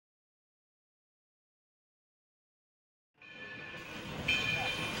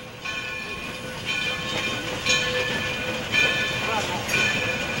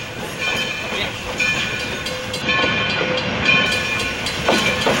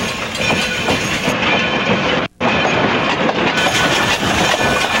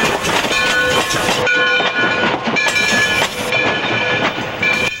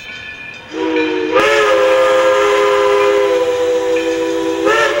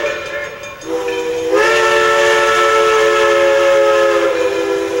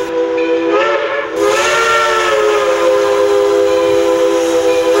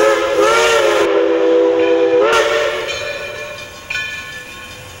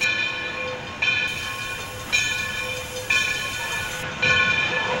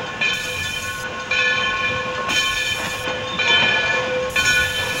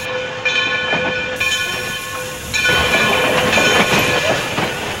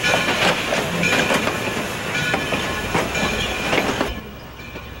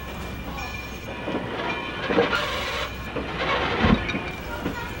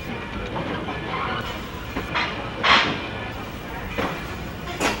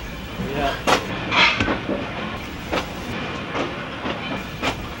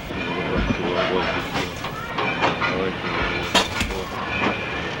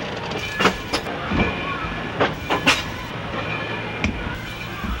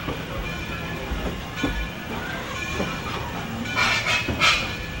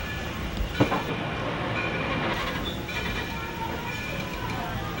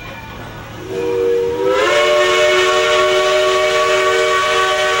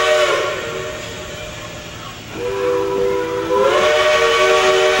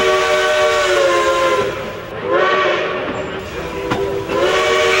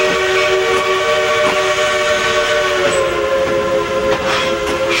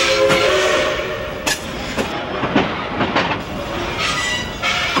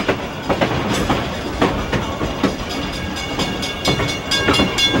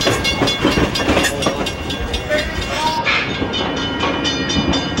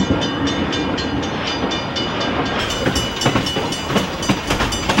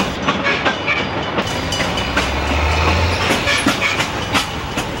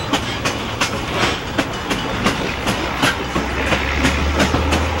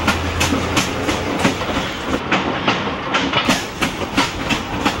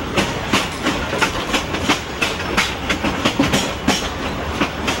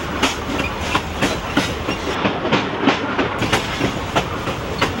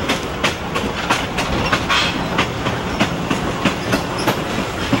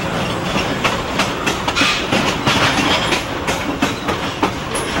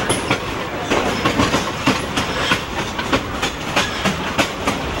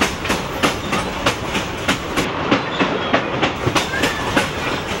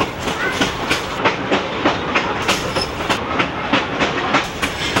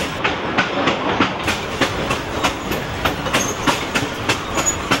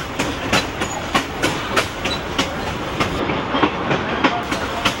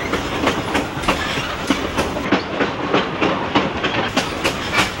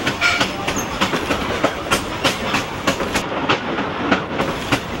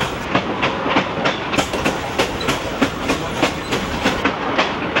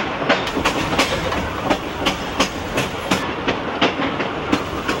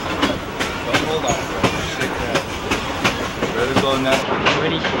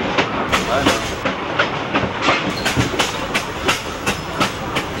I know.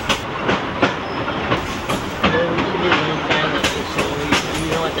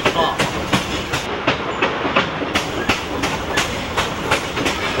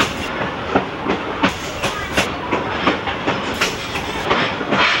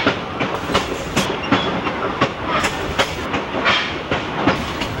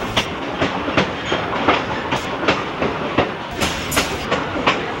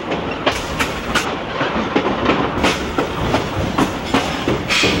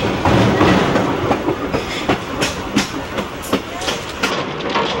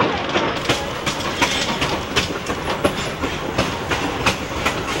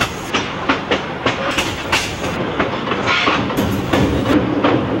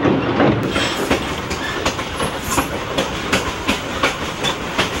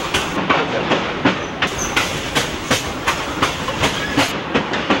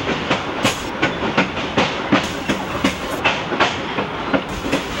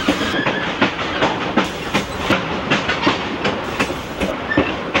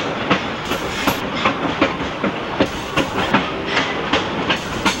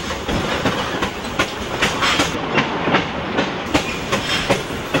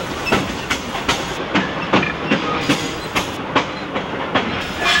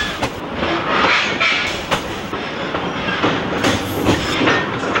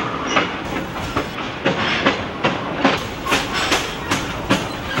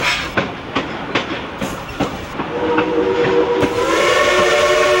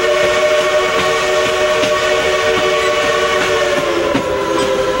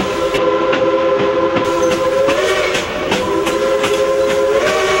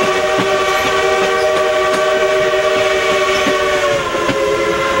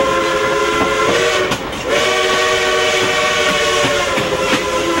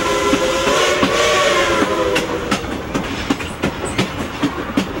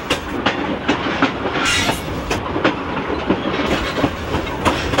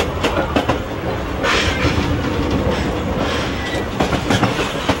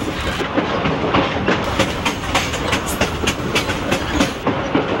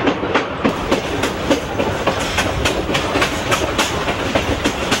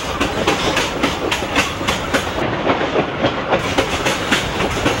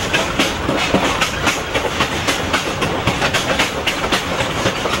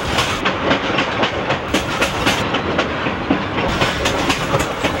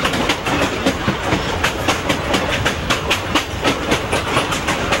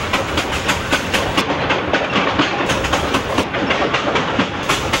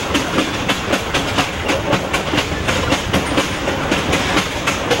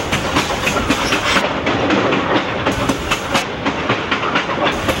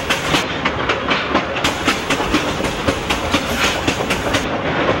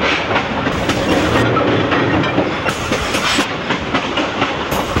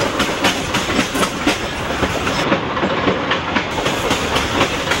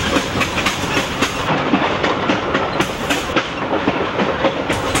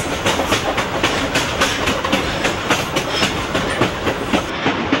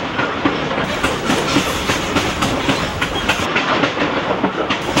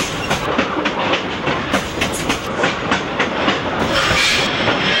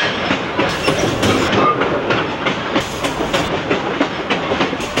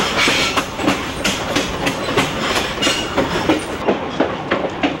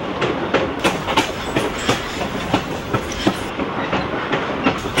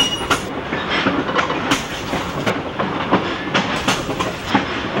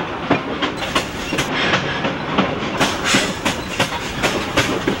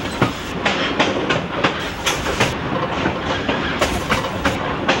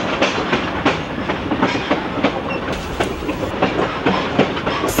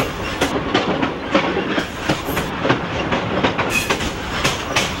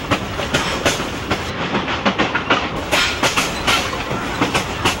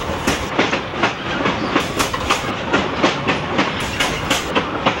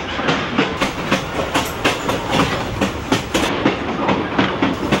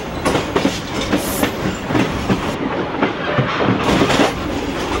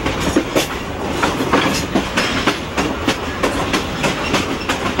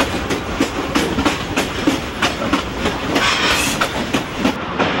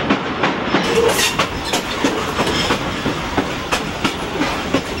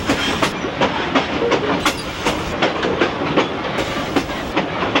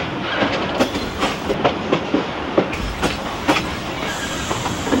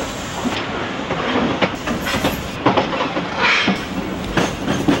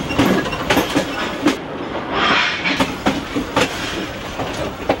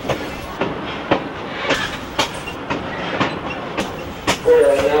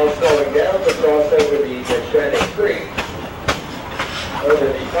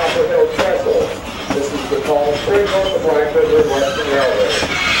 Copper Hill Trestle. This is the tall spring north of Lambertville Western Railroad.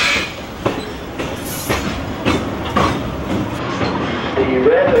 The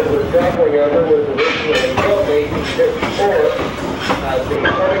railroad we're traveling under was originally built in 1854 as the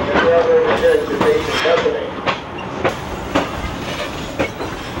Flemington Railroad and Transportation Company.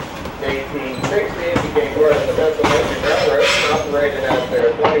 In 1860, it became part of the Pennsylvania Railroad and operated as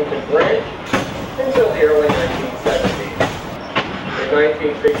their Flemington branch until the early 1970s. In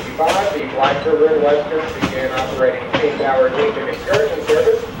 1965, the Black River and Western began operating steam-powered weekend excursion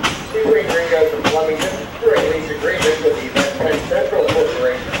service between Ringoes and Flemington through a lease agreement with the Penn Central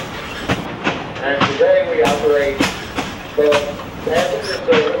Corporation. And today we operate both passenger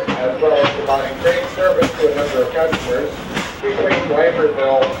service as well as providing train service to a number of customers between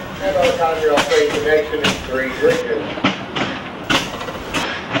Lambertville and our Conrail train connection in 3 bridges.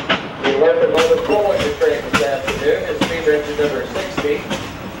 The locomotive pulling the train this afternoon is steam engine number 60.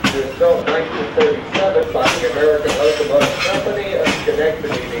 It was built in 1937 by the American Locomotive Company of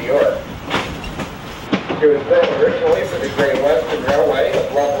Schenectady, New York. It was built originally for the Great Western Railway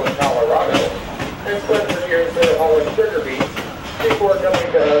of Loveland, Colorado, and spent for years there hauling sugar beets before coming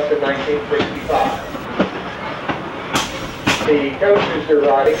to us in 1965. The coaches you're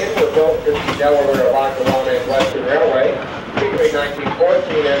riding in were built for the Delaware, Lackawanna, and Western Railway between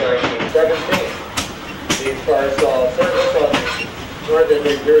 1914 and 1917. These cars saw service on the Northern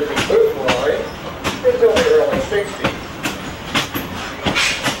New Jersey Loop line until the early 60s.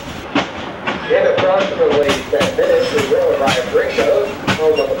 In approximately 10 minutes, we will arrive at Ringoes,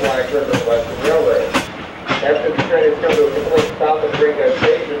 home of the Black River and Western Railroad. After the train has come to a complete stop at Ringoes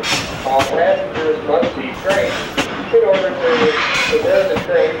Station, all passengers must be trained in order to prepare the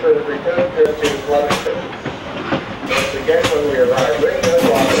train for the return trip to Flemington. Once again, when we arrive at Ringoes,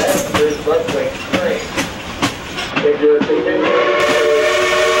 all passengers must take the train. If you're continuing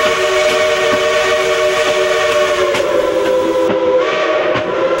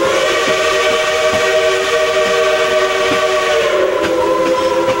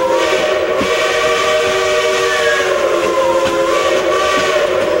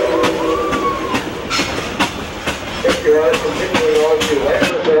on to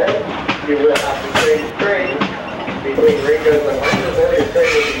Lambertville, you will have to change trains between Ringoes and Lambertville. Your train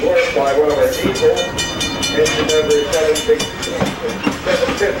will be worked by one of our diesels, engine number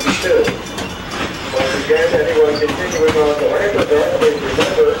 752. Once again, anyone continuing on to Lambertville, please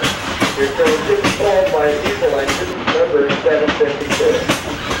remember your train should be pulled by a diesel engine number 752.